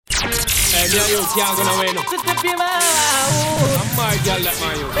Hey, me and you can't go away no. I'm my girl that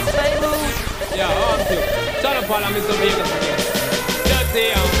my you. Yeah, I want to. Shut up, Paul, I'm Mr. Vegas again. Just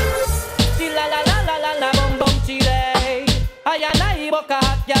say, la la la la la la bum bum chile. I and I book a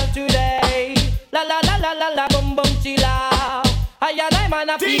hot girl today. La la la la la la bum bum chila. I and I man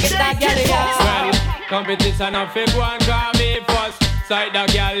a pick that girl ya. Well, competition of fake one call me first. Side the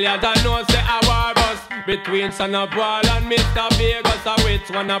girl ya don't know say a war bus. Between Son of Paul and Mr. Vegas, a which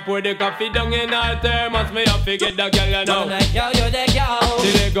one a pour the coffee down in her thermos. Me have to get the girl you know. Yo, you the girl.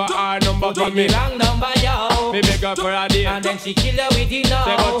 She they got her number for me. Wrong number, yo. Me beg her for a date. And then she kill you with it now.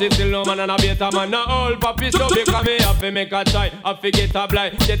 Say but she still no man and a better man. No old papi so because me have to make a try. Have to get a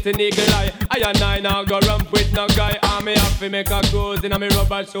blind, get an eagle eye. I and I now go ramp with no guy. And me have to make a cruise in a me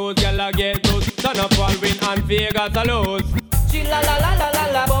rubber shoes. Girl I get loose. Son of Paul win and Vegas a lose. She la la la la la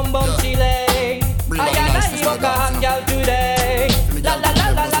la bum bum chile. I and I book a hot girl today. La la la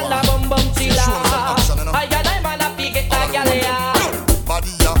la la la bum bum chila. I and I man a pick it that girl ya.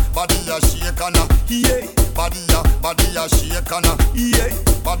 Body ya shake and yeah. Body ya shake and yeah.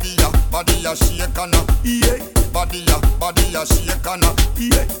 Body ya shake and yeah. Body ya shake and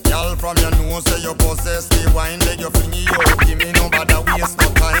yeah. Girl from your nose say you possess the wine. Then you fling it out. Give me no bother waste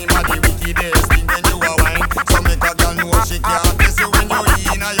no time. At the wickedest thing when you a wine. So make a girl know she can't miss you when you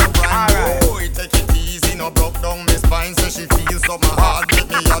in a your prime. Oh, take it easy, no broke down me spine. So she feels so my heart. Let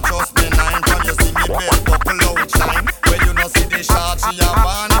me adjust me nine. Can you see me bed buckle out shine? When you no see the shot, she a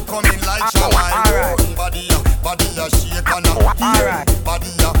van coming like Shamai. Body ya shake and yeah. Body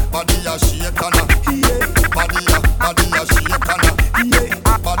ya shake and yeah. Body ya shake and yeah.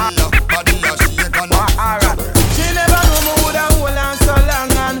 Body ya shake and She never know me woulda hold on so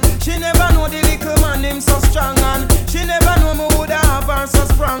long and she never know the little man him so strong and she never know me woulda have her so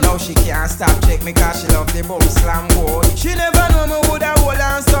strong. Now she can't stop check me cause she love the bum slam boy. She never know me woulda hold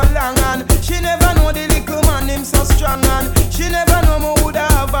on so long and she never know the little man him so strong and she never know me woulda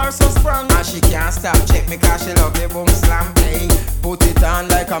have her so strong. And she can't stop check me cause she love the bum slam play. Put it on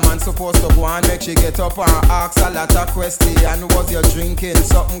like a man supposed to go and make she get up and ask a lot of questions. Was you drinking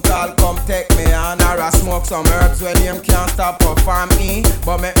something called come take me on or I smoke some herbs when him can't stop perform me.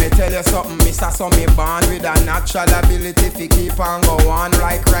 But make me tell you something, Mr. Something born with a natural ability to keep on go on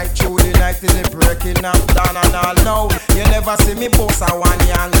right through the night till the breaking up down and all. Now you never see me post a one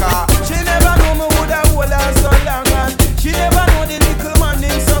yanka. She never know me woulda hold her so long and she never know the little man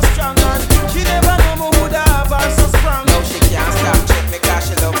him so strong and she never know me woulda have her so strong. Now she can't stop check me cause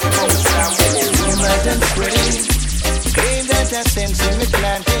she love me most damn. Rumors and spreading, claim that I sense in me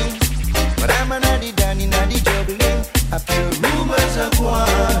planting, but I'm already done in the juggling. I pure rumors of war.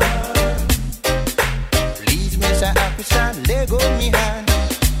 Please, Mr. Officer, let go me hand.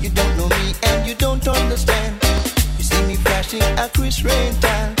 You don't know me and you don't understand. You see me flashing a Chris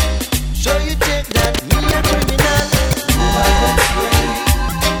Rental, so you take that me a criminal. Rumors and spreading,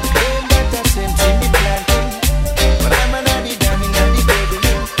 claim that I sense in me planting, but I'm already done in the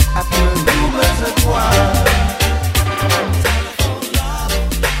juggling. I pure rumors of war.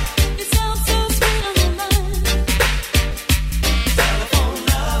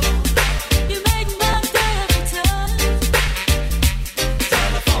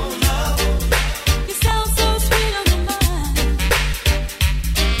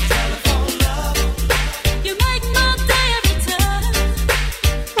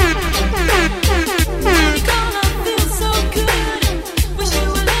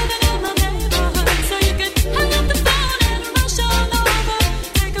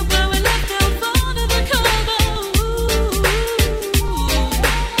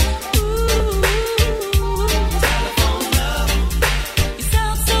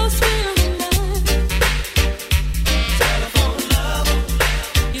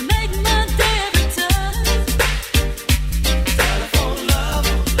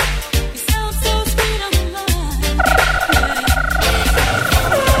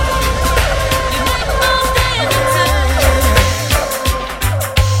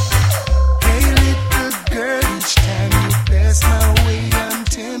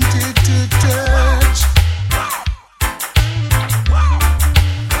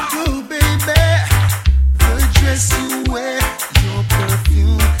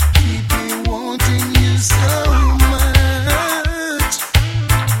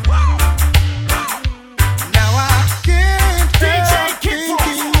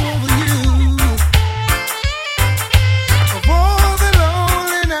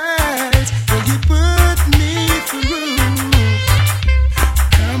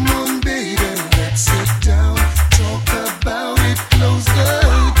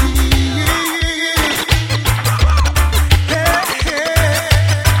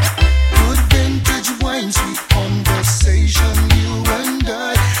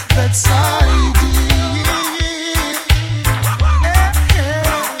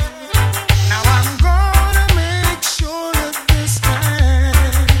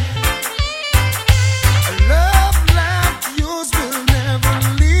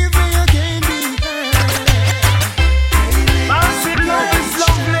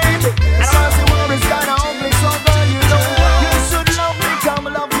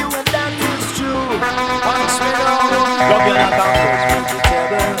 like a fresh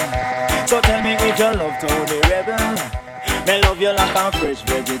vegetable. So tell me if you love Tony Rebel. Me love you like a fresh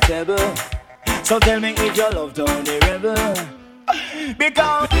vegetable. So tell me if you love Tony Rebel.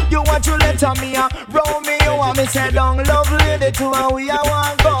 Because you want to let me roll me, you want me say down love lady to and we are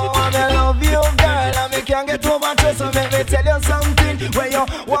one go. And I love you girl and me can't get over to. So make me tell you something where you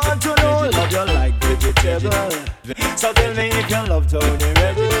want to know. Love you like vegetable. So tell me if you love Tony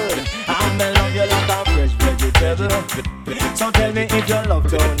Rebel. And me love you like a fresh vegetable. So tell me if you love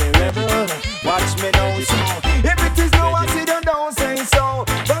Tony Rebel. Watch me now so. If it is no accident don't say so.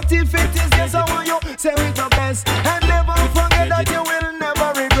 But if it is yes I want you say it the best. And never forget that you will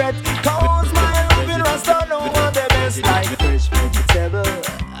never regret. Cause my loving Rasta know what the best. Like fresh vegetable.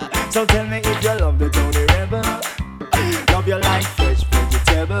 So tell me if you love the Tony Rebel. Love you like fresh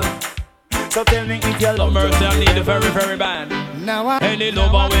vegetable. So tell me if you love mercy, I need the very, very bad. Now any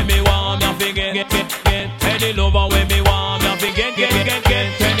lover with me want me forget, get. Any lover with me want me forget, get.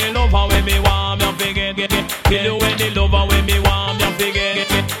 Any lover with me want me forget, get. Kill you any lover with me want me forget,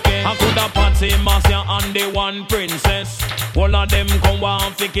 get. I could have Patsy, Marcia and the one princess. All of them come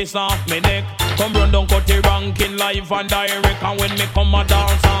want to kiss off me neck. Come run down cut the ranking live and direct. And when me come a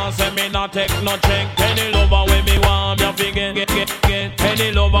dance and say me not take no check. Any lover with me want me forget, get.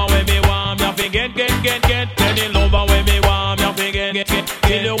 Any lover with me want me forget, get. Any lover with me want me forget, get.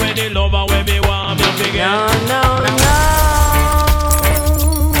 Kill you any lover with me want me forget. No.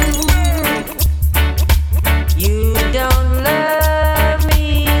 You don't love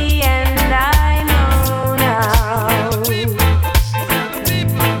me and I know now.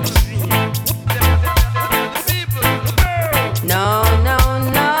 No.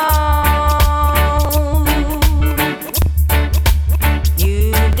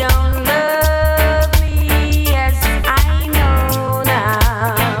 You don't love me as I know now.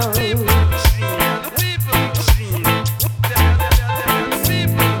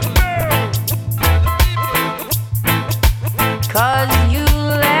 'Cause you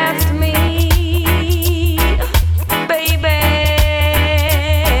left me, baby,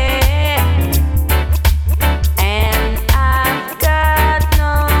 and I've got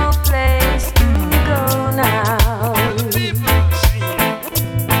no place to go now.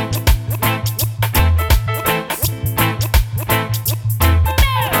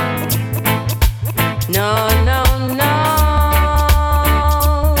 No.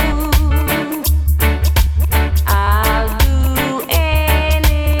 I'll do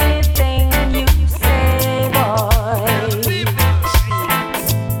anything you say, boy.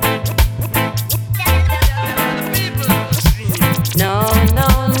 No.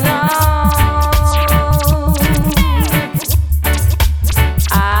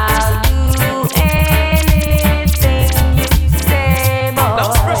 I'll do anything you say, boy. Now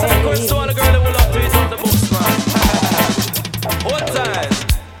express the request to all the girls that will love to eat out the books, man. Hold tight.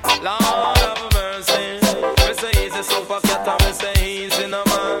 Lord have mercy. Me say he's a super cat and me say he's in a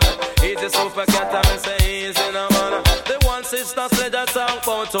man. He's a super cat and me say he's in a man. The one sister said that talk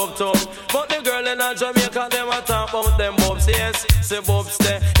about tough. But the girl in a Jamaica, them a talk about them bobs, yes. Say bobs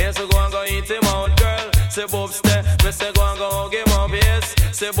there, yes, we go and go eat him out, girl. Say bobs there, me say go and go hug him up, yes.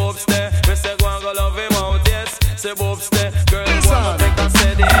 Say bobs there, me say go and go love him out, yes. Say bobs there, girl, go and take a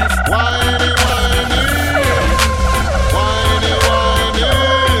say yes. Whiny,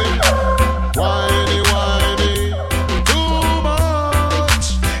 too much.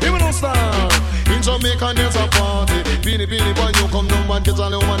 Even no stand. In Jamaica there's a party. Beanie boy, you come down and get all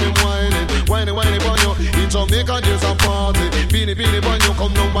the woman them whining boy, you. In Jamaica there's a party. Beanie boy, you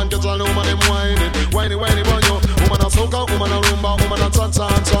come down and get all the woman them whining boy, you. Woman a soca, woman a rumba, woman a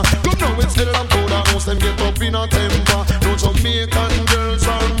cha-cha-cha. Come now it's still and cold house, them get up in a temper. No Jamaican girls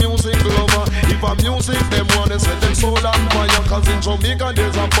are music lover. If a music them want to set them soul on fire. Cause in Jamaica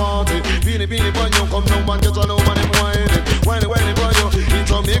there's a party. Beanie boy, you come down and get all the woman them whining boy, you. In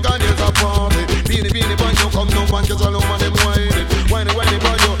Jamaica there's a party. Beanie boy, you come down and get all the woman them whining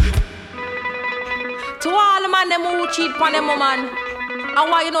boy, you. To all the man them who cheat on them woman. And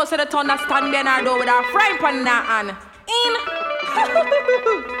why you know say the ton that stand behind her door with her frying pan in her hand.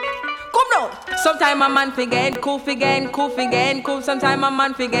 Come now. Sometime a man forget, cool. Sometime a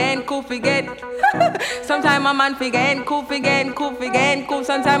man forget. Sometime a man forget, cool.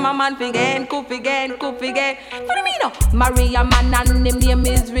 Sometime a man forget, cool. What do you mean now? Maria man and him name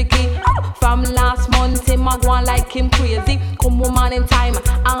is Ricky. From last month him a go on like him crazy. Come woman in time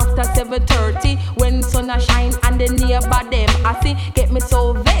after 7:30 when sun a shine and the neighbor them I see get me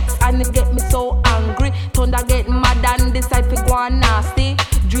so vexed and it get me so angry. Thunder get mad and decide to go on nasty.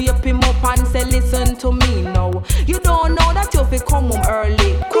 Drape him up and say listen to me now. You don't know that you fi come home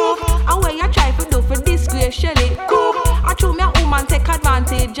early. Cool. And when you try to do for disgrace Shelly. Cool. I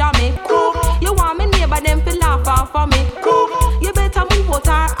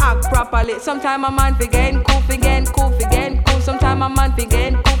Sometime a man forget, cool forget, cool forget, cool. Sometime a man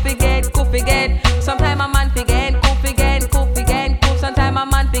forget, cool forget, cool forget. Sometime a man forget, cool forget, cool forget, cool. Sometime a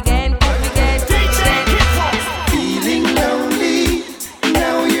man forget, cool forget, cool forget. Feeling lonely,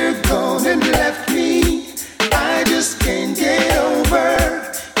 now you're gone and left me. I just can't get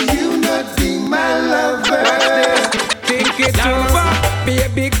over you not being my lover. Think it's over,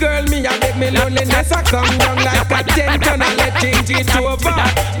 baby girl. Me a beg me loneliness a come down like a 10-ton and let think it over.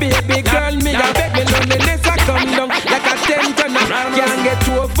 Baby girl, me a beg me loneliness a come down like a 10-ton and can't get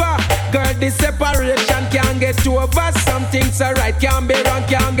over. Girl, this separation can't get over. Some things are right, can't be wrong,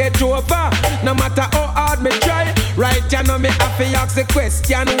 can't get over. No matter how hard me try, right you know me have to ask the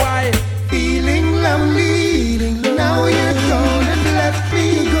question why. Feeling lonely, now you're gone and left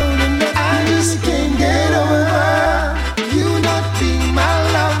me. I just can't get over you not being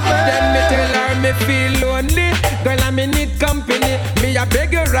my lover. Then me tell her me feel lonely, girl I me need company. Me a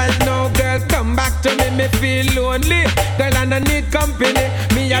beg you right now, girl come back to me. Me feel lonely, girl and I need company.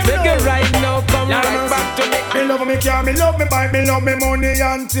 Me a beg you right now, come right back to me. Me love me car, me love me bike, me love me money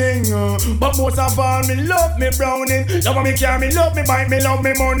and thing. But most of all, me love me browning. Love me car, me love me bike, me love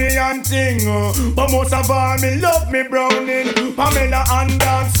me money and thing. But most of all, me love me browning. Pamela and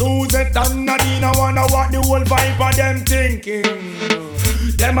Dan, Suzette and Nadine, I wonder what the whole vibe of them thinking.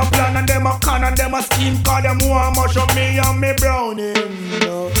 Them a plan and them a con and them a scheme, cause them want much of me and me browning.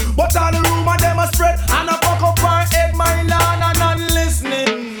 But all the rumor them a spread and a fuck up her head, my land and not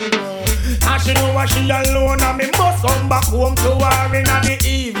listening. And she know what she alone and me must come back home to her in the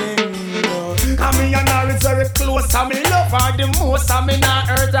evening. And me and her is very close and me love her the most and me not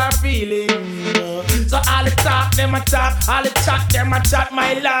hurt her feelings. So all the talk them a talk, all the chat them a chat,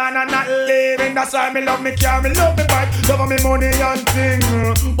 my land and not living. That's why me love me car, me love me bike, love me money and thing.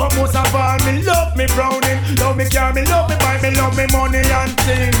 But most of all me love me browning. Love me car, me love me bike, me love me money and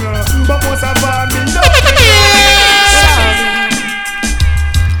thing. But most of all me love me browning.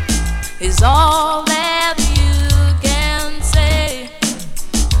 Is all that you can say.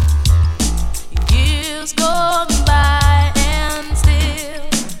 Years gone by and still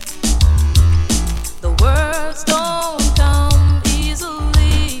the words don't come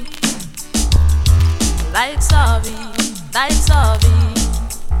easily. Like sorry, like sorry.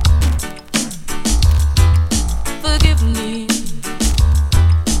 Forgive me.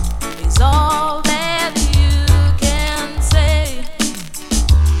 Is all that you can say.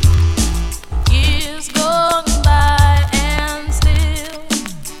 Years gone by and still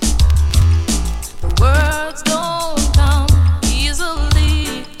the words don't come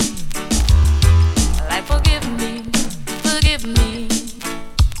easily. Like forgive me, forgive me.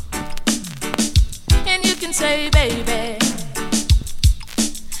 And you can say baby,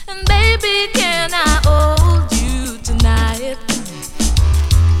 and baby can I hold you tonight?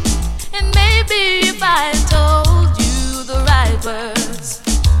 And maybe if I told you the right words,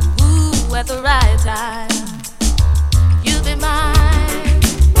 ooh, at the right time, you'll be mine.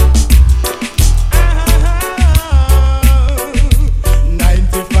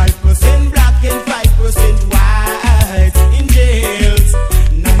 95% black and 5% white in jails.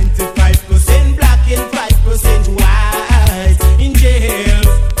 95% black and 5% white in jails.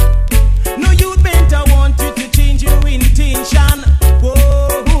 No youth mentor want you to change your intention.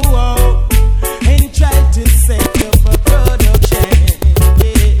 Whoa, whoa, and try to set up a production.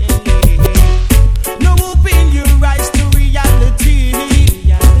 No open your eyes to reality.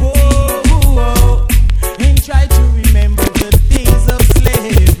 Whoa, whoa, and try to remember the days of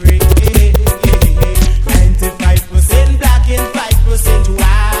slavery. 95% black and 5%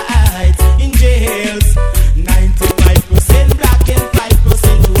 white in jails. 95% black and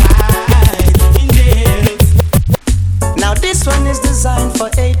 5% white in jails. Now this one is designed for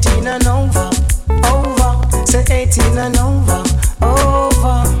 18 and over. Over, say 18 and over.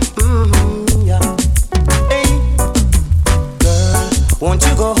 Over, yeah. Hey, girl, won't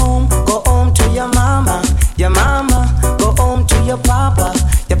you go home to your mama? Your mama, go home to your papa.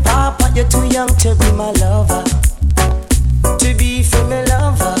 Your papa, you're too young to be my lover. To be for me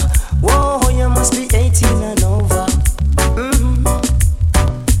lover. Whoa, you must be 18 and over.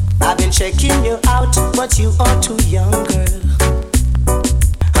 I've been checking you out, but you are too young, girl.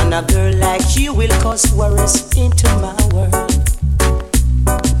 And a girl like you will cause worries into my world.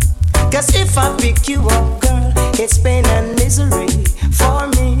 Cause if I pick you up, girl, it's pain and misery for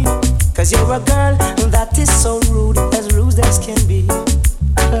me. Cause you're a girl that is so rude as can be.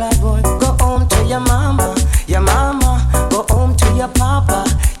 Like boy, go home to your mama. Your mama, go home to your papa.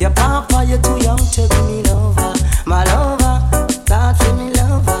 Your papa, you're too young to be me lover. My lover, God for me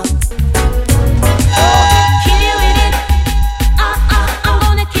lover. Kill you with it. I'm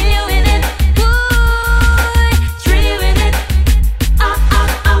gonna kill you with it.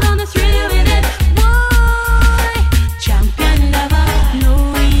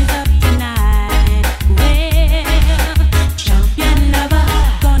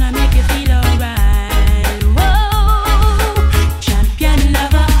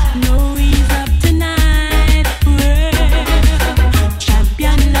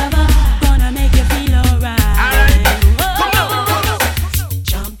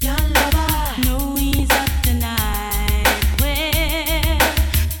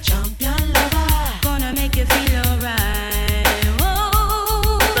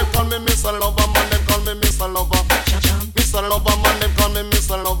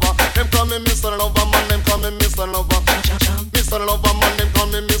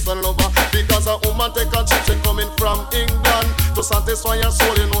 Mr. Lover. Because a woman take a trip, she coming from England. To satisfy her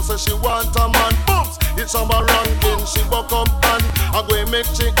soul, you know, so she want a man. Booms! It's a ranking, she buck up and I go make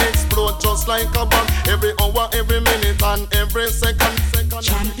she explode just like a bomb. Every hour, every minute and every second.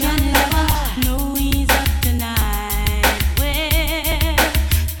 Champion lover, no ease up tonight. Well,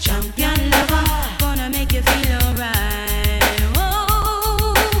 champion lover, gonna make you feel alright.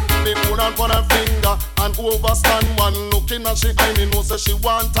 Oh. Me put her on her finger and overstand one. Looking at she eye, me know say she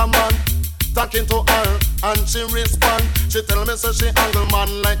want a man. Talking to her and she respond. She tell me say she angle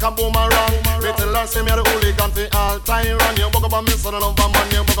man like a boomerang. Me tell her say me a the hooligan fi all time run. You buck up a Mr. Lover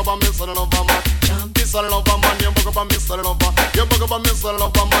man, you buck up a Mr. Lover man. Mr. Lover man, you buck up a Mr. Lover. You buck up a Mr.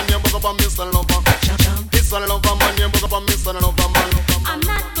 Lover man, you buck up a Mr. Lover. Mr. Lover man, you buck up a Mr. Lover man. I'm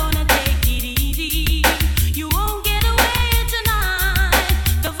not gonna take it easy. You won't get away tonight.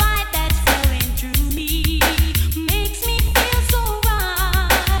 The vibe that's flowing through me makes me feel so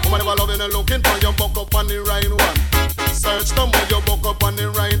right. Woman, if I love you, looking for you, buck up on the right one. Search the more you buck up on the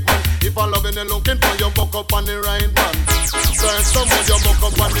right one. If I love you, looking for you, buck up on the right one. Search the more you buck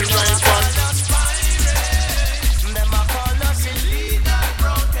up on the right one. Them a call us illegal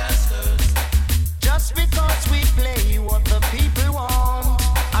broadcasters just because we play what the people want.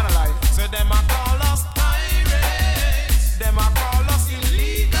 Analyze. So them a call us pirates. Them a call us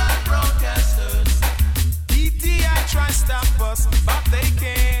illegal broadcasters. DTI try stop us, but they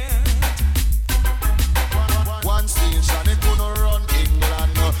can't. One station it couldn't run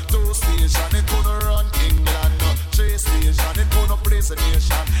England. Two station it couldn't run England. Three station it couldn't place a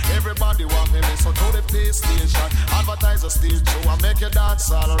nation. Everybody want me listen to the PlayStation. Advertise a stage show and make you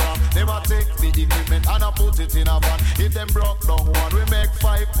dance all around. They want take the equipment and I put it in a van. If them broke down one, we make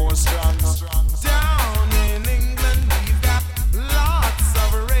 5 more strong. Down in England, we've got lots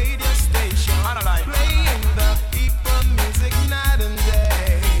of radio stations playing the people music night and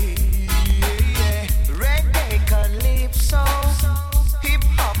day. Yeah. Reggae, calypso, hip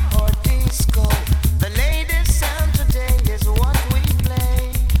hop or disco. The latest sound today is what we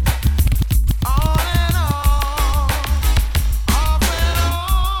play. On and on, off and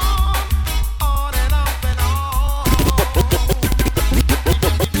on and up and on.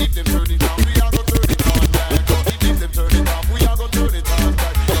 If them turn it on, we are gonna turn it on back. If them turn it off, we are gonna turn it on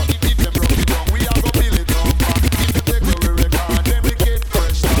back. If them rock it on, we are gonna build it on back. If they take away record, then we get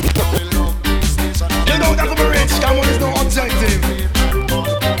fresh. Now we love this station. You know that for rich, come on, it's no objective.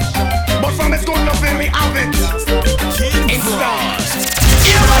 But from it's good enough, we have it. It's stars.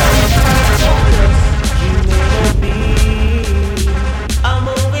 A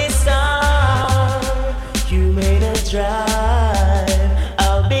movie star, you made a drive, a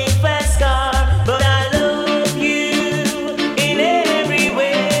big fast car, but I love you in every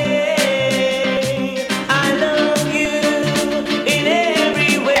way. I love you in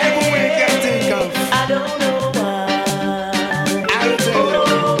every way. Every way you can think of. I don't know why. I'll tell you.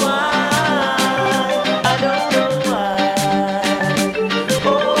 Oh, why? I don't know why.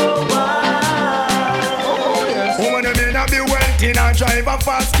 Oh, why? Woman, you may not be wealthy, now drive a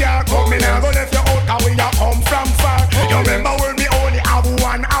fast car. Come in and go left you out, cause we are come from far. You remember when we only have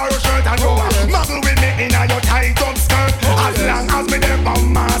one arrow shirt and you muggle with me in a your tight up skirt. As long as me there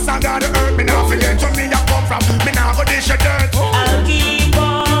from Mars and God the earth, me not forget where me a come from. Me not go dish your dirt. I'll keep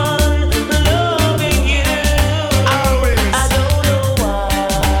on loving you. Always. I don't know why.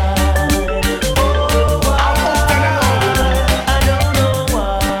 Oh, why? I don't know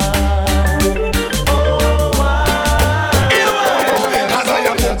why. Oh, why? As I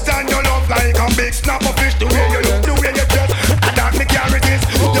am hooked on your love like a big snap of fish. The way you look, the way you dress, and that me carry this.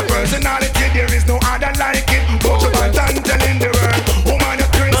 Your personality, there is no other like it. But you can't telling the world, woman, you're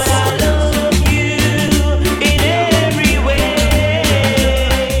Chris. But I love you in every way.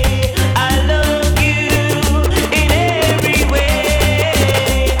 I love you in every way.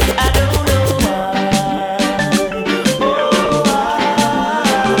 I don't know why. Oh, why?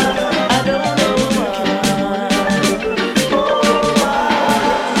 I don't know why. Oh, why?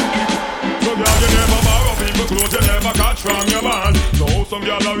 So girl, you never borrow people clothes, you never catch from your man. So some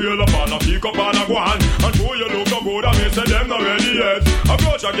girl a real up and a pick up and a go on. And who you look no good, I may say them not ready yet.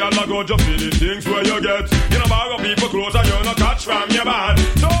 Approach a girl a go just see the things where you get. You know borrow people clothes and you no catch from your man.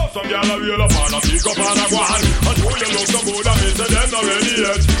 So some girl a real up and a pick up and a go on. And who you look no good, I may say them not ready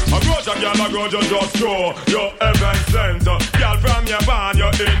yet. Approach a girl a go just show your heaven sent. Girl from your band,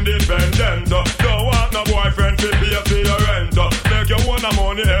 you're independent. Don't want no boyfriend to pay for your rent. Make you want the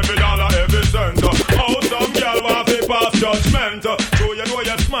money every dollar, every cent. How some girl want to pass judgment. So you know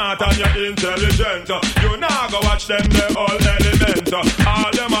you're smart and you're intelligent. You now go watch them, they all element.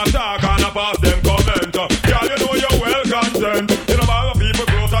 All them attack and I pass them comment. Girl, you know you're well content. You know borrow people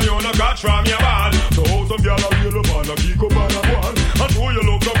close and you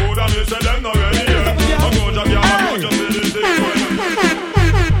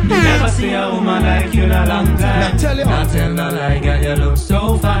a long time. Now tell no lie, girl, you look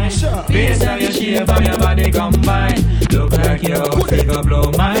so fine. Based on your shape and your body combined, look like your outfit go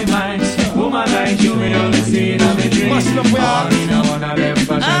blow my mind. Woman like you, me only see in my dream. All me no wanna live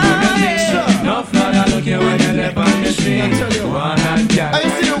fashion magazine. No flatter look you when you left on the street. One hand girl, I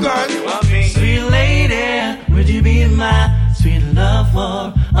see you, girl. Sweet lady, would you be my sweet love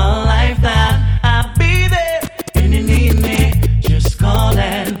for a lifetime? I'll be there when you need me. Just call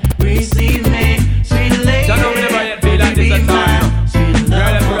and receive me. Sweet lady, John, we never yet feel like this at all. sweet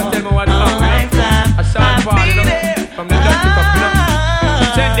love Girl, for tell me what a happened. lifetime. I sound I'll far, be you know, there. from the Dutch pick up, you know.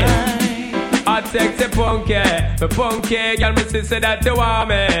 Check this. I sexy punky, the punky girl, me say that you want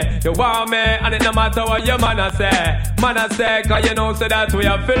me, and it no matter what your man a say, cause you know so that we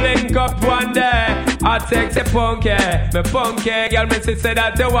are filling up one day. I sexy punky, me punky girl, me say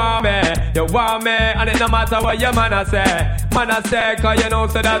that you want me, and it no matter what your man a say, cause you know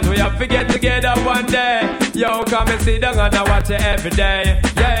so that we are get together one day. Yo, come and sit down and I watch you every day.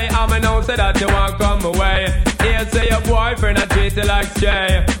 Yeah, I'm know so that you want come away. Here say your boyfriend a treat you like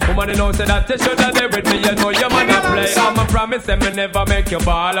stray. Woman, you know say that you shoulda live with me. You know your man a play. I'm a promise and me never make you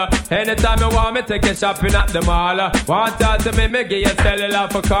ball. Anytime you want me, take you shopping at the mall. Want talk to me give you cellular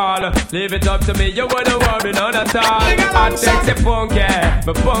for call. Leave it up to me, you wouldn't worry none at all. I text you funky,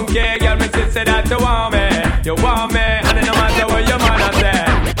 but funky girl, me say that you want me, and it no matter what your man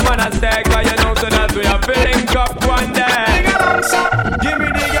a say, cause you know so that we are filling up one day. Give me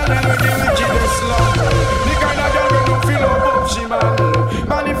the girl and we do it, keep it slow. The kind of girl we don't feel up she man.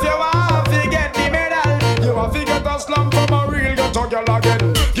 Man, if you want to get the medal, you want to get a slum from a real ghetto girl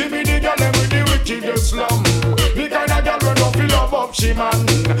again. Give me the girl and we do it, keep it slum. The kind of girl we don't feel up she man.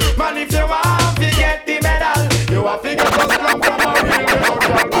 Man, if you want to get the medal, you want to get a slum from a real ghetto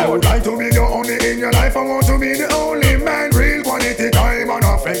girl. I would like to be the only in your life. I want to be the only man. Real quality time and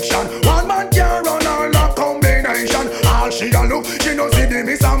affection. One man can run all that combination. All she a look, she no see the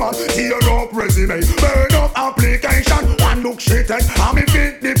miss a man. Tear up resume, burn up application. One look she take, and me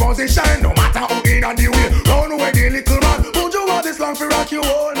fit the position. No matter how in and the way, run away the little man. Would you want this long for rock you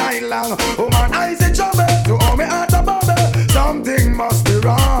all night long? Oh man, I say trouble, to all me heart a bubble. Something must be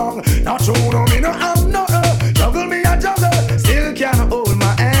wrong. Not true, no me no have no juggle me a juggle, still can't hold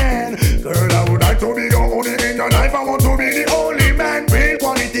my hand. Girl, I would like to be the only in your life. I want to be the only man. Real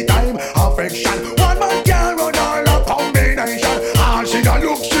quality time, affection. One man can run all a combination. All she a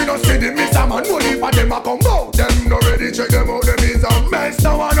look, she no see the miss a man. Only for them a come out. Them no ready, check them out. Them is a mess.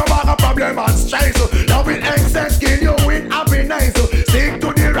 No one no back a problem and stress. Love with excess, kill you with happiness. Stick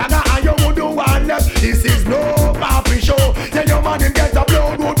to the ragga and you would do one left. This is no coffee show. Tell your man him get a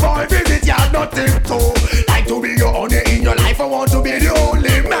blood good boy visit. You have nothing to like to be your only in your life. I want to be the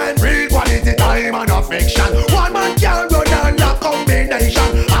only man. Real quality time and affection. One man can run and a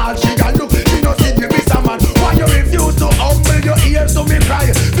combination. All she can look, she no see the miss a man. Why you refuse to humble your ears to me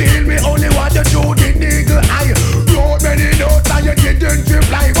cry? Feel me only want you through the eagle eye. Road many notes and you didn't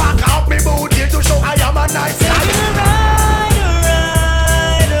reply. Walk out me booty to show I am a nice guy.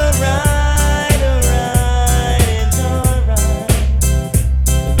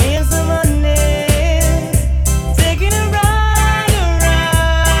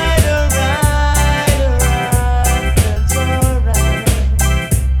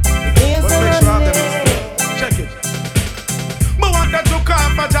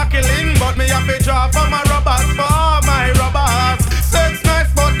 But me have to draw for my rubbers, for my rubbers. Sex nice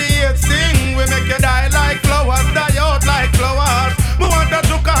but the hate sing. We make you die like flowers, die out like flowers. Me want to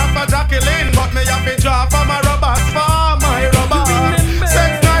took off a Jacqueline, but me have to draw for my rubbers, for my rubbers.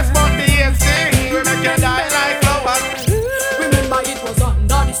 Sex nice but the hate sing. We make you die like flowers. Remember it was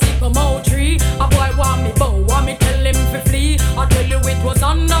under the sycamore tree. A boy want me bow, want me tell him to flee. I tell you it was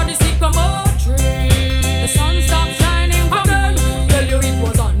under the sycamore tree. The sun stopped shining for me. Tell you it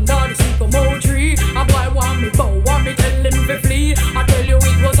was under the sycamore tree. A boy want me bow, want me tell him to flee. I tell you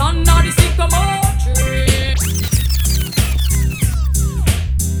it was under the sycamore tree.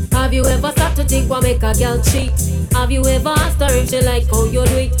 Have you ever stopped to think what make a girl cheat? Have you ever asked her if she like how you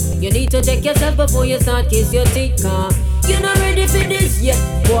do it? You need to check yourself before you start kiss your teeth, car you're not ready for this yet,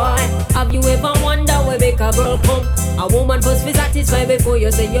 boy. Have you ever wondered where make a girl come? A woman first be satisfied before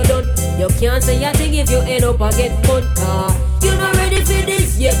you say you're done. You can't say a thing if you end up a get fun, car you're not ready for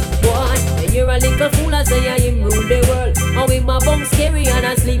this yet, boy. And you're a little fool and say I him rule the world. And with my bum scary and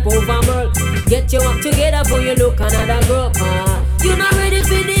I sleep over Merle. Get your act together before you look another girl, car you're not ready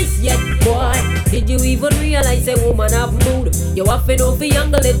for this yet, boy. Did you even realize a woman have mood? You have to know for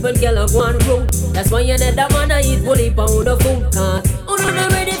younger little girl a go and rude. That's why you need a man a eat bully pound of food, cause oh no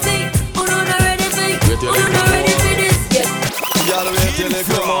not ready for, oh no not ready for, oh no not ready for this yet. Y'all wait till it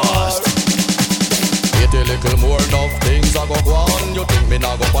comes. Pretty little more enough things I go on. You think me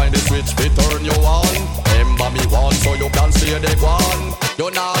not go find the switch fi turn you on? Remember me one so you can see the one. You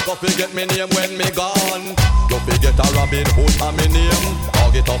not go forget me name when me gone. You forget a Robin Hood and me name.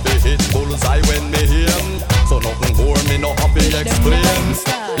 Target up the hit bullseye when me him. So nothing more me no happy explain.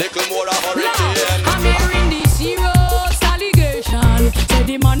 Little more a hurricane. I'm hearing these serious allegations. Say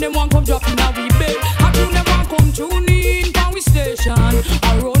the man them want come drop in a we bed. I tune them want come tune in from we station.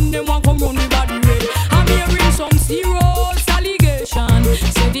 I run them want come run the body red. I'm hearing some serious allegations.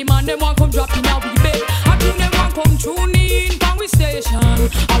 Say the man them want come drop in a we bed. I tune them want come tune in from we station.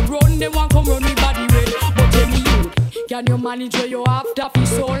 I run them want come run the body red. But tell me you, can you manage where you have to for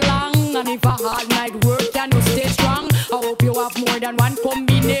so long? And if a hard night work, can you stay strong? I hope you have more than one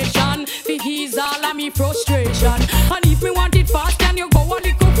combination. For ease all of me frustration. And if me want it fast, can you go a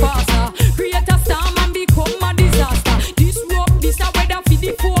little faster? Create a storm and become a disaster. This rope, this a weather for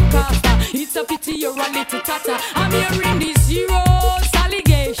the forecaster. It's a pity you're a little tatter. I'm hearing these serious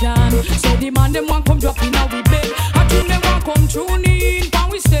allegations. So the man them want come drop in our bed. I tune them want come tune in from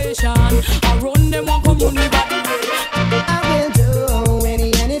we station. I run them want come run the body. I will do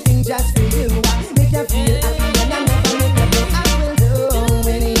anything just for you. Make you feel happy and I never make you blue. I will do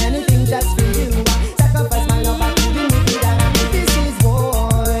anything just for you. Sacrifice my love and you make it out. This is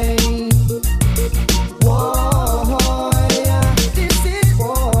boy. This is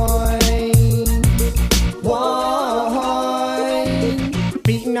boy.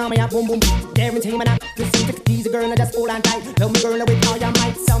 Beating on me up, boom boom. Guarantee me not to see the easy girl, I just hold on tight. Love me girl with all your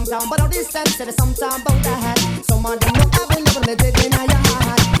might. Sometime, but all this time said sometime about that. Some of them know I will never let it in your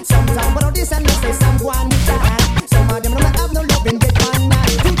heart. Sometime, but all this time they say someone need that. Some of them know I have no love in get one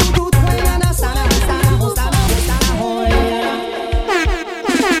night. Do when I stand.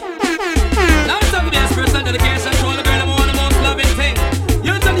 Now it's time for the expression dedication to all the girl I'm one of the most loving thing.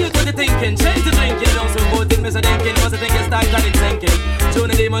 You tell you what you're thinking, change the thinking. Don't support it, Mr. Thinking. What's the thinking, start cutting thinking.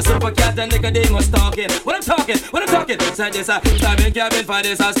 Nicodemus, super cat and Nicodemus talking. What I'm talking, say this, stabbing cabin for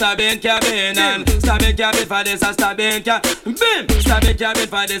this, stabbing cabin. And stabbing cabin for this, stabbing cabin. Bim! Stabbing cabin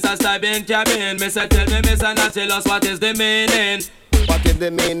for this, stabbing cabin. Mr. Tell me, Mr. Not tell us what is the meaning. What is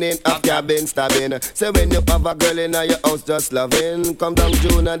the meaning of cabin stabbing? Say when you have a girl in your house just loving. Come down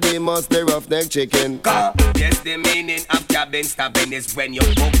June and Demus, the roughneck chicken. Yes, the meaning of cabin stabbing is when you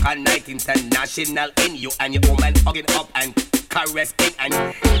book a night international in you and your woman hugging up and caressing and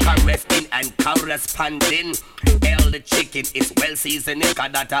corresponding. Hell, the chicken is well seasoned.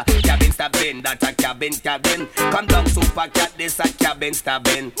 That a cabin stabbing, that a cabin. Come down super cat, this a cabin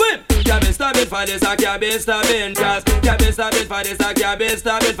stabbing. Boom! Cabin stabbing for this a cabin stabbing. Cause cabin stabbing for this a cabin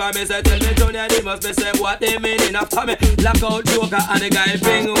stabbing. For me say tell me Junior they must be say what they meaning after me. Lock out Joker and the guy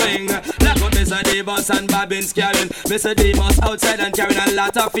Ping Wing. Lock out Mr. Davis and Bobbins carrying. Mr. Davis outside and carrying a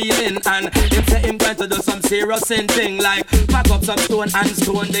lot of feeling. And him say him going to do some serious thing like pack up some stone and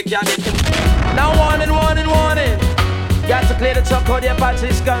stone the cabin. Now warning. Got to clear the truck or the Apache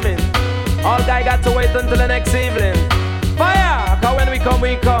is coming. All guy got to wait until the next evening. Fire! Cause when we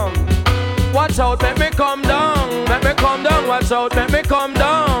come. Watch out, make me come down. Watch out, make me come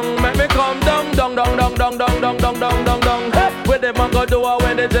down. Dong. Hey, with the man go do it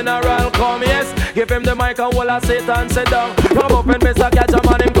when the general come, yes. Give him the mic and hold a sit and sit down. Come up and Mr. Catch a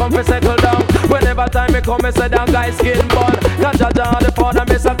man, him come for settle down. Whenever time me come, me say that guy skin bun. Catch a John the father,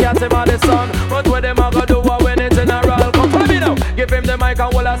 Mr. Catch him and the son. But with the man go do it when the general come. Follow me now. Give him the mic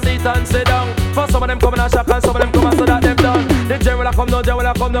and hold a sit and sit down. For some of them come in a shock and some of them come and so that them done. The general come, no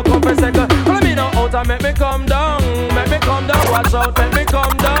come for second. Follow me now out and make me come down. Watch out, make me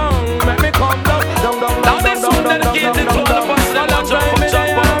come down. Now this one dedicated to all the bosses that want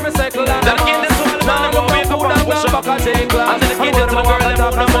jump up. Dedicated to all the man that wake up and push up. And dedicated to the girl that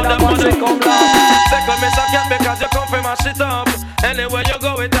move them on the money. Second Mr. Cat because you come from my shit up. Anywhere you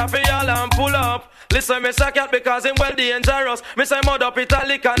go with that for y'all and pull up. Listen, Mr. Cat because him well dangerous. Me say mud up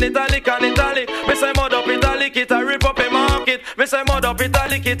italic and italic. Me say mud up italic, it a rip up a market. Me say mud up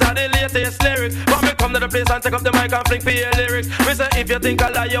italic, it a the latest lyrics. But me come to the place and take up the mic and fling for your lyrics. Me say if you think I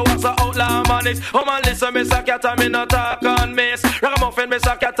lie, you was a outlaw manics. Oh man, listen, Mr. Cat and me not talk on miss. Ragamuffin,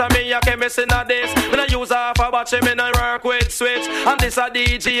 Mr. Cat and me, I can't miss in a this. Me no use half a batch, me no work with switch. And this a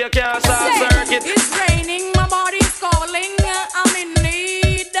DJ, you can't short circuit. It's raining, my body's calling. I'm in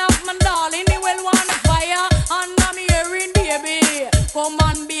need of my darling. He will want fire, and I'm hearing baby. Come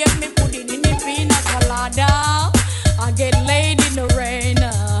on, babe, me put it in the pina colada. I get laid in the rain.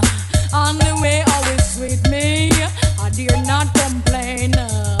 On the way, always with me. I dare not complain.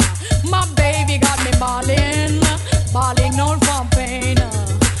 My baby got me balling out from pain.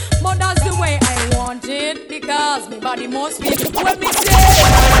 But that's the way I want it because my body must be when me say.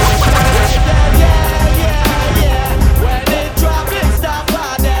 Yeah.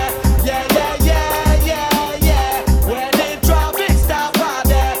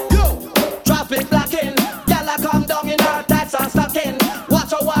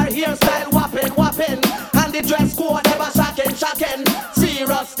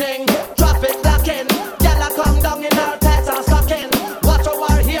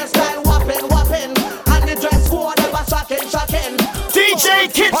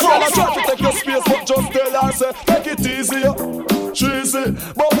 say, take it easy, cheesy.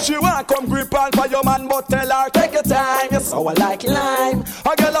 But she want come grip on for your man, but tell her, take your time, you sour like lime.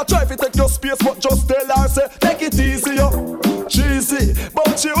 A girl a try to take your space, but just tell her, say, take it easy, cheesy.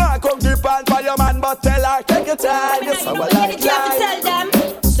 But she want come grip on for your man, but tell her, take your time, you sour like lime. Tell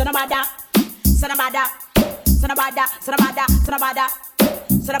them, son of mother, son of mother, son of mother, son of mother, son of mother.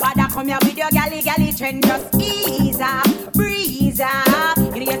 So the bada come here with your galley trend. Just ease up, breeze up.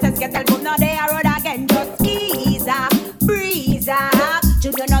 You know your get help now they are road again. Just ease up, breeze up.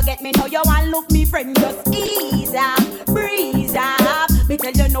 You don't get me now you want look me friend. Just ease up, breeze up. Me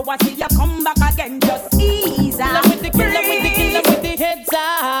tell you no I see you come back again. Just ease up. Kill them with the heads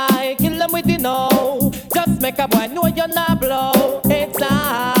high. Kill them with the no. Just make a boy know you're not blow. Heads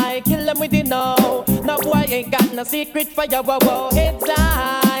high. Kill them with the no. No boy ain't got no secret for your wow. Heads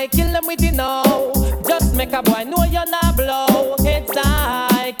high. Kill them with the no. Just make a boy know you're not blow. Heads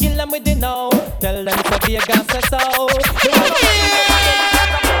high. Kill them with the no. Tell them to be a gas so.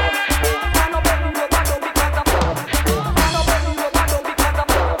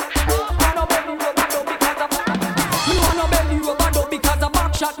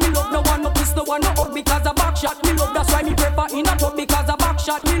 Shot me love, no one no kiss, no one no hug because a back shot me love. That's why me prefer in a tub because a back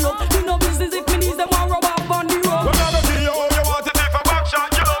shot me love. You know business if me needs them one rub up on the road. Well, I'm gonna see you all you want to take a back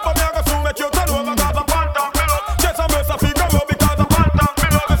shot, you know. But me gonna soon make you turn over because a phantom me love. Just a mess of figure up because a phantom me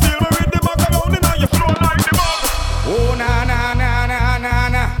love. You feel me with the back around and now you flow like the bug. Oh na na na na na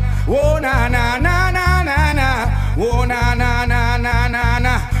na. Oh na na na na na na. Oh na na na na na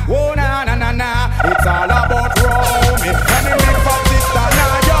na. Oh na na na na. It's all about roaming. And it makes for sister now.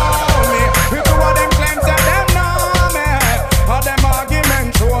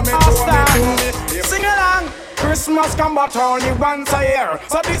 Sing along. Christmas come but only once a year.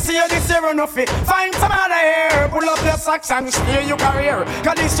 So this year enough it. Find some other here. Pull up your socks and steer your career.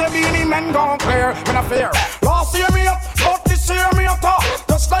 Cause this year beanie men gon' clear. When I fear. Last year me up, but this year me up top.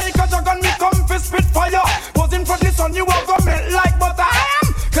 Just like a dragon me come for spit fire. Wasn't for this one you have to melt like butter.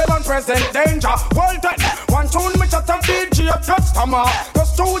 Clever present danger. Well then, one tune me chat and DJ customer.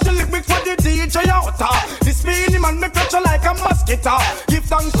 Just through the lyrics for the DJ out. This beanie man me catch you like a mosquito. Give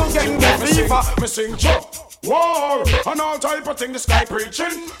thanks to getting the fever. Me sing chop, war, and all type of thing the sky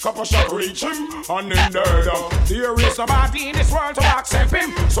preaching. Couple shot reach him, and in there there is somebody in this world to accept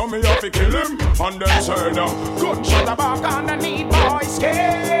him. So me have to kill him, and then turn down. Gunshot the back underneath boy's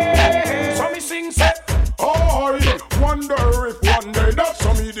skin. So me sing say, oh, wonder if one day that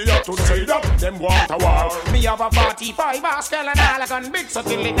some idiot to say that them want a war. Me have a 45 Pascal and all a gun big so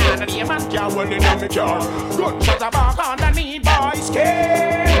till it down to the man can't well in me car. Gunshot the back underneath boy's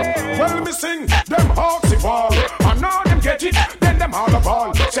skin. Well me sing them hawks fall, and now them get it, then them all a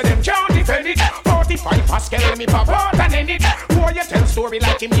ball. Say them can't defend it. 45 Pascal me pop out and end it. Boy you tell story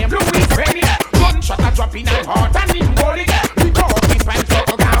like him name Louis Freddy. Gunshot a drop in and heart and him hold it. We call him and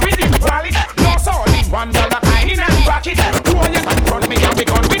talk down with him valid. Lost all in $1 kind and back it. Boy you confront me and me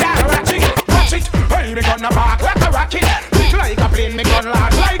gun with a ratchet. Watch it, hey me gonna bark like a rocket. Big like a plane, me gun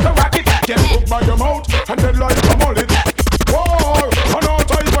large like a rocket. Get hooked by your mouth and dead like a mullet. Whoa, and all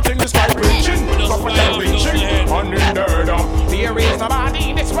type of things like reaching, suffer reaching, and in there now. There is nobody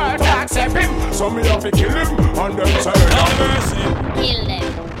in this world to accept him, so me have to kill him, and then turn down. Kill them.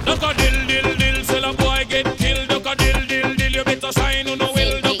 Duck a dill dill dill, sell a boy get killed. Duck a dill dill dill, you better sign on no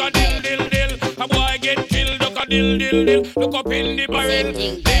will. Duck a dill dill dill, a boy get killed. Duck a dill dill dill, look up in the barrel.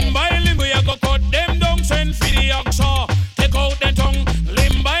 Limb by limb we a go cut them down, send for the oxa. Take out the tongue.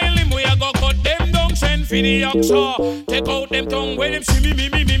 Limb by limb we a go cut them down, send for the oxa. Take out them tongue. When them see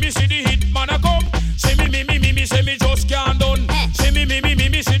me see the hit man a come. See me, say me just can't done. See me,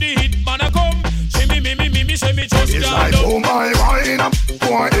 see the hit man a come. See me, say me just can't done. Oh my, in a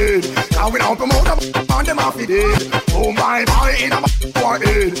boy head. Now we don't promote a man, them off the dead. Oh my, in a boy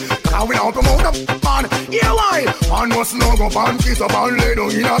head. Now we don't promote a man. Yeah, why? Man must not go pan, kiss up and lay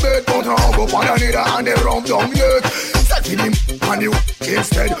down in a bed. But I'll go pan and either and they rub down yet. Set him and you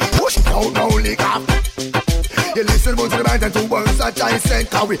instead. Push it out now, lick up. You listen to the mind and two words that I said.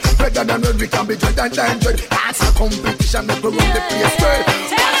 How we better than red, we can be dread and dread. That's a competition that will run the place spread.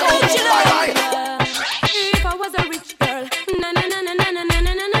 Watch out, bye-bye. If I was a rich girl, na na na na na na na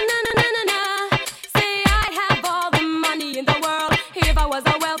na na na na na na. Say I have all the money in the world. If I was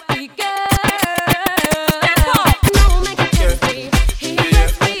a wealthy girl, no make it just me. He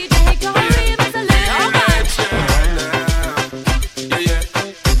just me, take your leave as a little.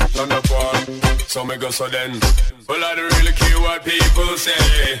 So me go so then. Well, I don't really care what people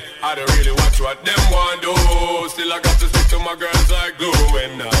say. I don't really watch what them want do. Still I got to stick to my girls like glue.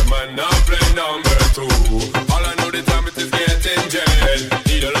 And I'm not playing down girl too. All I know the time it is getting jet.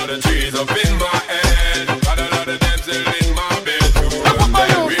 Need a lot of trees up in my head. And a lot of them still in my bedroom,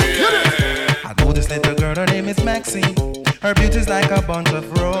 baby. I know this little girl, her name is Maxine. Her beauty's like a bunch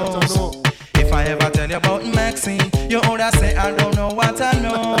of roses. If I ever tell you about Maxine, you older say I don't know what I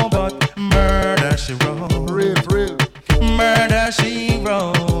know, but murder she wrote. Real. Murder she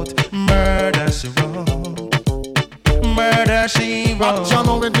wrote. Murder she wrote. Murder she wrote.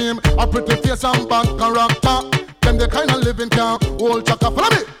 Action with him, a pretty face and bad character. Them the kind of living can hold chaka. Follow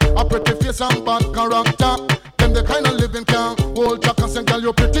me. A pretty face and bad character. Them the kind of living can hold chaka. Say girl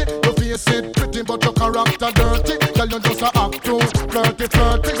you pretty, your face it pretty, but your character dirty. Girl you just a act too flirty.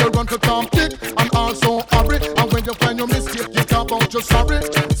 You run to Tom Dick and also hurry. And when you find your mistake, you talk about you sorry.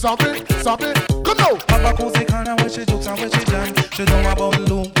 Come now. Papa Cozy kinda when she jokes and when she done. She know about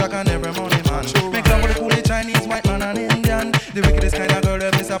Luke like an every morning man. Make love with the coolie Chinese, white man and Indian. The wickedest kind of girl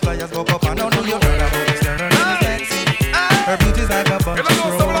that Mr. Flyers go up and down. You heard about this girl, her name is Maxine. Her beauty's like a bunch of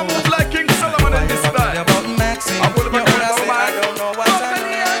roses. Someone moves like King Solomon in this style. About Maxine, you heard I say I don't know what's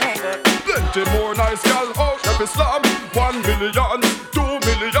happening. Plenty more nice girl out of Islam. 1 million, 2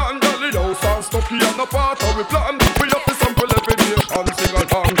 million. Dolly house and stuff here and a part of we plan. We have to sample every day and sing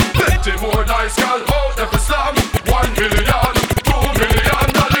along. Plenty more nice girl out of Islam. 1 million, 2 million.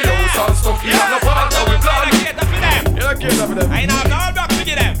 Dolly house and stuff here and a part of we plan. You're not kidding for them. I know, I'm back to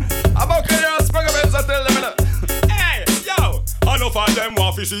get them. I'm about to get experiments and tell them. Hey, yo. Enough of them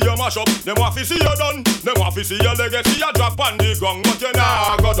want to see you mash up. Them want to see you done. Them want to see your legacy you drop on the ground, but you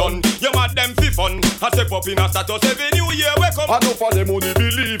nah go done. You want them fi fun. I step up in a status every new year we come. Enough of them only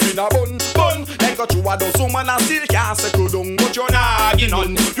believe in a bun. Then got you a done some man and still can't settle down, but you nah get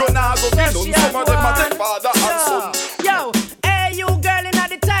none. You nah go get none. Some of them a take father and son. Yo, hey you girl inna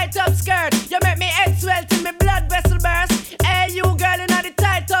the tight up skirt. You make me head swell till me blood vessel burst. Hey you girl inna the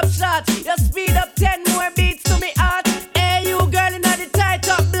tight up shorts. You speed up 10 more beats to me heart. Hey you girl inna the tight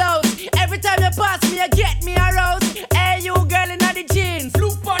up blouse. Every time you pass me, you get me aroused. Hey you girl inna the jeans.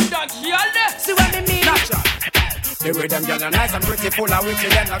 Look on that girl. See what me mean? The way them girls are nice and pretty, full of witty,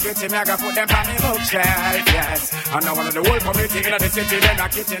 them not gritty, me I gotta put them on me bookshelf, yes. And now one of the whole community in the city, them not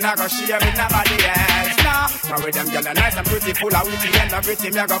kitty, I gotta share with nobody else, nah. The way them girls are nice and pretty, full of witty, them not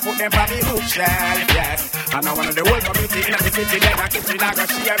gritty, me I gotta put them on me bookshelf, yes. And now one of the whole community in the city, them not kitty, I gotta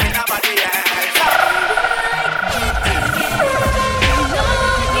share with nobody else.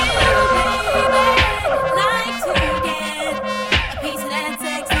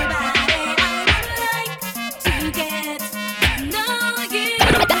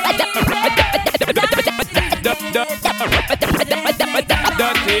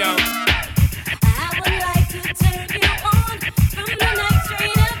 Dirty young.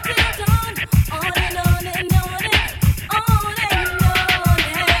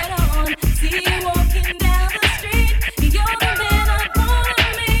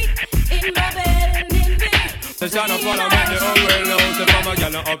 So shine up on a man, the whole world knows. If I'm a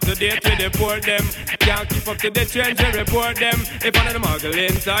gal up to date, we deport them. Can't keep up to the trends, we report them. If I'm the muggle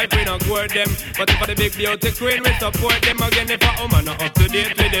inside, we not court them. But if I'm the big beauty queen, we support them. Again, if I'm not up to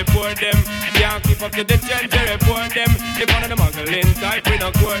date, we deport them. Can't keep up to the trends, we report them. If I'm the muggle inside, we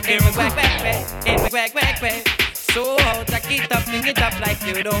not court them. So take it up, bring it up like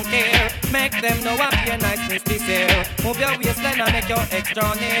you don't care. Make them know up your niceness this year. Move your waistline and make your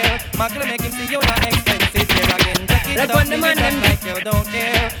extra near. Muggle make him see you not expensive here again. Take it up, bring it up like you don't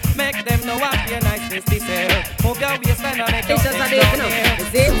care. Make them know up your niceness this year. Move your waistline and make your extra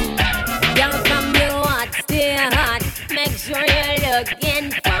near. Young from you hot, stay hot. Make sure you're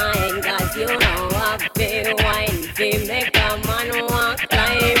looking fine. Cause you know I feel wine. Feel make a man walk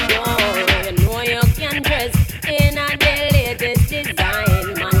like whoa. You know you can dress in a the latest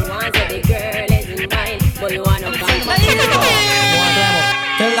design. Man wants that the girl is mine. But you wanna come.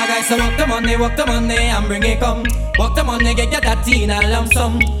 Tell the guys to walk the money and bring it come. Walk the money, get that teen a lump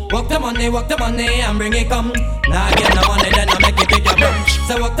sum. Walk the money and bring it come. Nah get no money, then I make it big a bunch.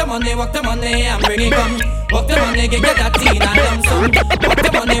 So walk the money and bring it come. Walk the money, get that teen a lump sum. Walk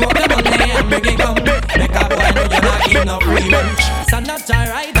the money and bring it come. Make a boy know you're not in no free lunch. So not try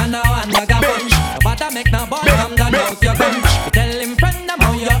right and now and bag a bunch. But I make no boy come down out your gun. Tell him friend them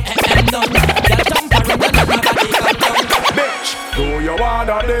how your head done. Get jump around and nobody come down. Bitch, do you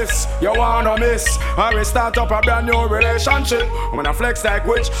wanna this? You wanna miss? I will start up a brand new relationship. I'm gonna flex like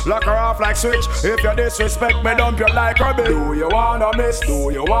witch, lock her off like switch. If you disrespect me, dump you like a bitch. Do you wanna miss? Do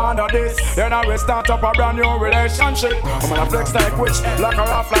you wanna this? Then I will start up a brand new relationship. I'm gonna flex like witch, lock her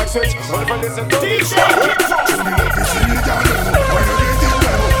off like switch. But if I listen to this,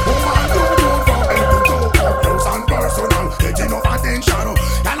 and personal, get enough attention.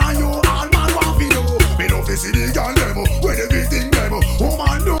 And I you all man want to know. Me love to see the girl them, where everything them.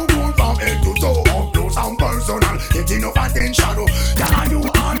 Woman do good from head to toe, up close and personal.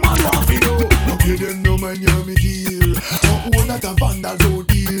 when you're me kill. Some own that a vandal don't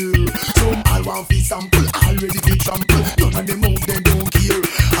deal. Some all want fi sample, already fi trample. None of them out they don't care.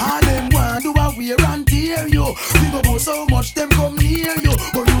 All them want do a wear and tear you. Think about so much them come near you,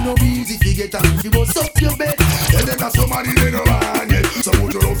 but you know easy fi get a fi bust up your bed. Tell them that somebody they no want it. So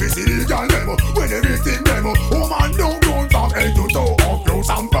would you love fi see the girl them when everything them. Oh man don't go from head to toe, up close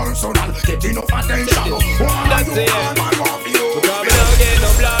and personal. Get enough attention. That's it. Because me now get no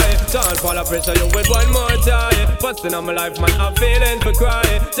blind. Don't fall a pressure you with one more time. Busting on my life, man, I'm feeling for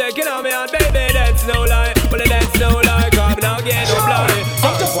crying. Taking on me out, baby, that's no lie. Well, that's no lie. Cause me now get no blind.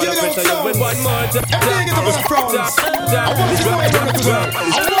 Don't fall a pressure you with one more time. Everything is about frowns. I want you to know everything is well.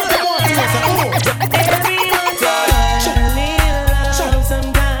 I want you to know.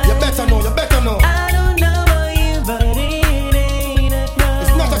 You better know, you better know. I don't know about you, but it ain't a crime.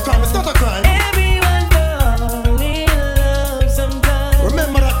 It's not a crime, it's not a crime. Everyone fall in love sometimes.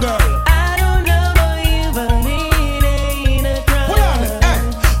 Remember that girl. I don't know about you, but it ain't a crime. Hold on, hey.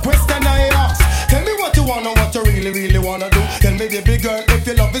 Question I ask. Tell me what you wanna, what you really, really wanna do. Tell me, baby girl, if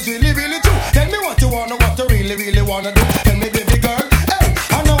your love is really, really true. Tell me what you wanna, what you really, really wanna do. Tell me, baby girl, hey,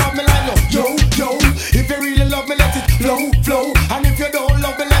 I know what me like, no. Yo, yo, if you really love me, let it flow, flow. And if you don't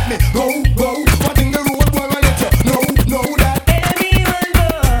love me, let me go, go. But in the road, boy, I let you know that. Everyone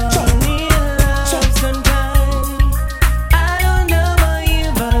fall in love sometimes. I don't know about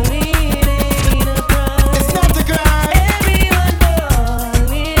you, but it ain't a crime. It's not a crime. Everyone fall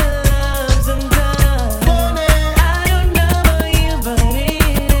in love sometimes. I don't know about you, but it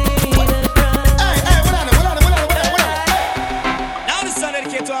ain't a crime. Hey, what on Now this song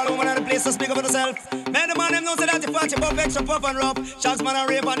dedicated to all women and the place to speak up for yourself. Man, the man them know say that you fuck your puff extra puff and rough. Shots man and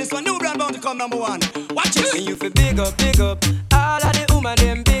rave on this one, new brand bound to come number one. Watch it. And you feel big up, all of the woman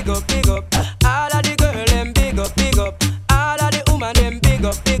them big up, all of the girl them big up, all of the woman them big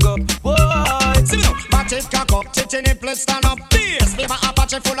up. Whoa, see me now, batch it cock up, titty nipple stand up. Bass, flavor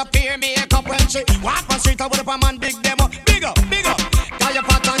Apache full of peer makeup when she walk on street. I would up a man big demo, big up. Got your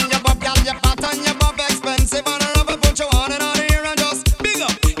fat on your bob, gal your fat on your bob expensive and I love it, put you on and on here and just big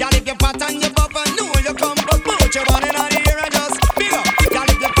up. Gal if your fat on your bob and know you come, put you on and on here and just big up. Gal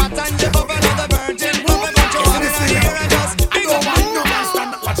if your fat on your bob and other virgin, put you on and on here and just big up. No man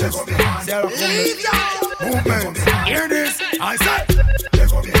stand up, watch it go behind. Movement, hear this, I said. They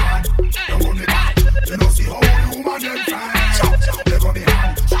go behind, they go behind. You know see how the woman them fine. They go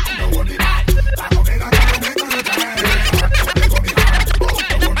behind, they go behind. Like a big and they go behind. They go behind,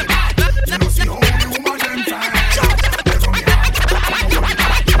 they go behind. You know see how the woman them fine. They go behind, they go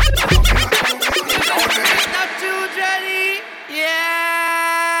behind. Not too jelly, yeah.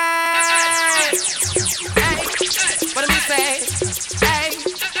 Hey, what do we say? Hey,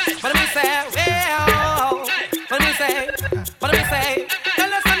 what do we say? Well, what do we say? What do we say?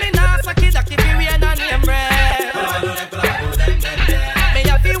 Tell us something nice, a kid that keep you in a name brand. Me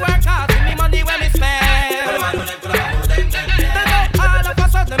have to work hard to me money when me spend. Then all of a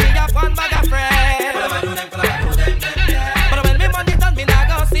sudden me have one bag of friends. But when me money done, me not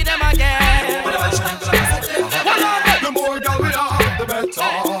go see them again. The more girl we have, the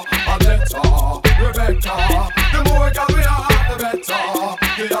better. Rebecca. The more girl we have, the better.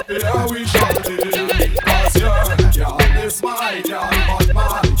 The happier we shall be. Cause your girl is my girl, but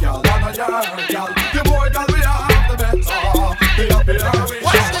my girl and your girl. The more girl we have, the better. The happier we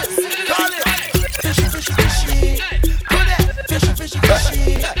shall be. Call it fishy, fishy, fishy. Could it fishy, fishy, fishy.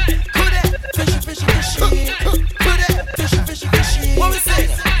 Could it fishy, fishy, fishy. Could it fishy, fishy, fishy. What we say?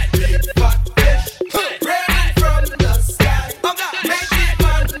 Big fat fish, raining from the sky. Make it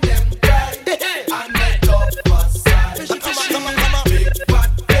on them cry and make love for sight. Fishy, fishy, come on. Big fat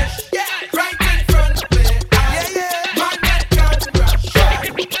fish, right in front of me. Man that can rush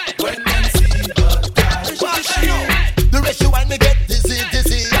when them see the guy. Fishy, fishy. The rest you want me get dizzy.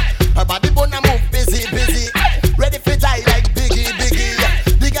 Her body bone a move busy. Ready for die like Biggie.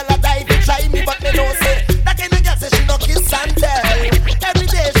 The girl a die to try me, but me don't say that kind of girl say she no kiss and tell. Every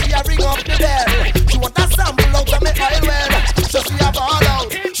day she a ring up the bell. She want a sample out of me oil well. So she a ball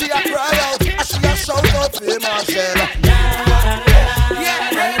out, she a cry out, and she a shout out for Marshall.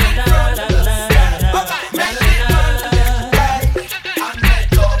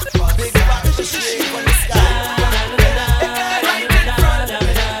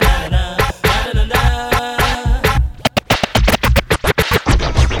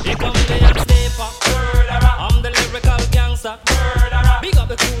 I'm the lyrical gangster. Big up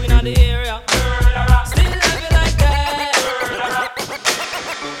the crew in the area. Still love you like that.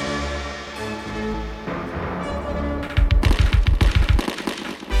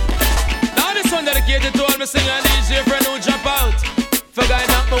 Now this one dedicated to all my singer and DJ friend who jump out. For guy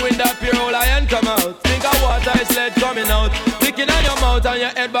knock my window up here, all iron come out. Think tortoise sled coming out. Sticking on your mouth and your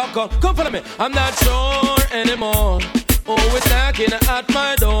head back up. Come follow me, I'm not sure anymore. Oh, it's knocking at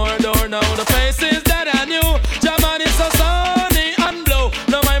my door now. The faces that I knew, German is so sunny and blue.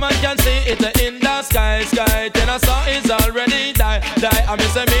 No, my man can see it in the sky. Then I saw it's already die. I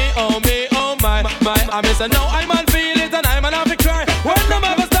miss me, oh my. I miss no, I man feel it and I man have to cry. When the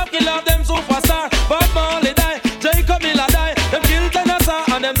mother stop, kill off them superstar. But Molly die, Jacob Miller die. Them kill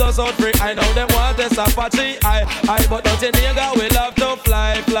Tennessee and them does out free. I know them want this Apache. I but don't you nigga, we love to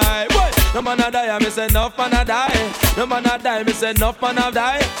fly. Boy, no man a die, I miss enough man a die. No man a die, me say enough man a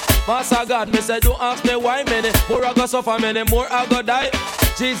die. Master God, me say don't ask me why many more I go suffer, many more I go die.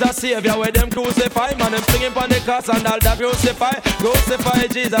 Jesus Savior, where them crucify, man them singing on the cross and all that crucify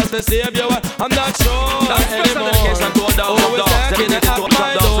Jesus the Savior. I'm not sure anymore. Oh, we're taking it at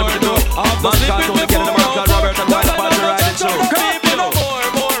my door. I'm sleeping before Robert and while about to ride it show.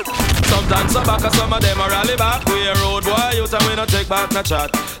 Sometimes some back, some of them are rally back. We a road boy, you and we no take back no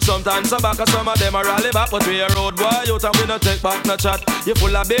chat. Sometimes some back, some of them are rally back, but we a road boy, you and we no take back no chat. You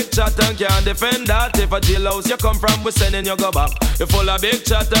full of big chat and can't defend that. If a jailhouse you come from, we sending you go back. You full of big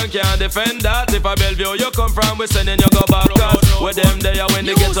chat and can't defend that. If a Bellevue you come from, we sending you go back. With them there when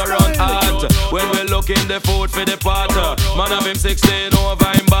they get around hot. When we looking the food for the pot. Man have him 16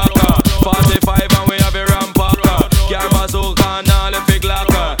 over him back. 45 and we have a rampacker. Car bazooka and all the big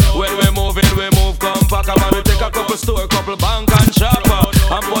locker. When we move compact, man, we take a couple store, couple bank and shop.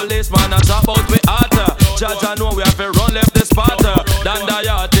 And policeman and talk about we hotter. Judge I know we have to run left the spot. Dan the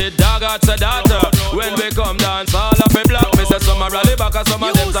yachty, dog at the data. When we come dance, all of the black. Me say some a rally back and some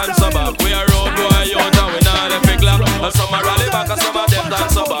of them dance so back. We a road boy out and we not the big lock. And some a rally back and some of them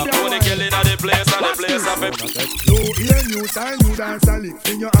dance so back. When they killing at the place and the place of it. You hear new style, you dance and lick.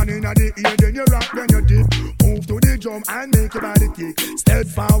 In your hand in the ear, then you rock, then you dip. Move to the drum and make your body kick. Step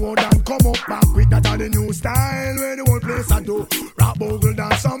forward and come up back with that are the new style where the whole place I do. Rap bogle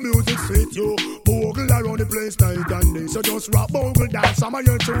dance, some music fit you. Bogle around the place night and day. So just rap bogle dance, some of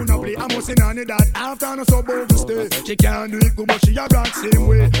your tune a play. I must in on it that after no so bogle stay. She can't do it good but she a rock same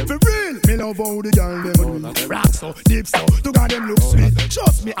way. For real, me love how the girl them do. Rock so, deep so, to God them look sweet.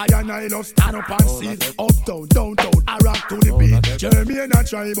 Trust me, I and I love stand up and see. Uptown, downtown, I rock to the beat. Jeremy and I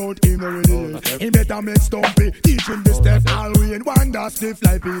try about him already. He better make stumpy, teach him the step. All we in one that stiff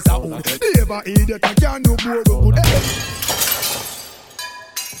like piece of wood. Never idiot, I can't do bogle good.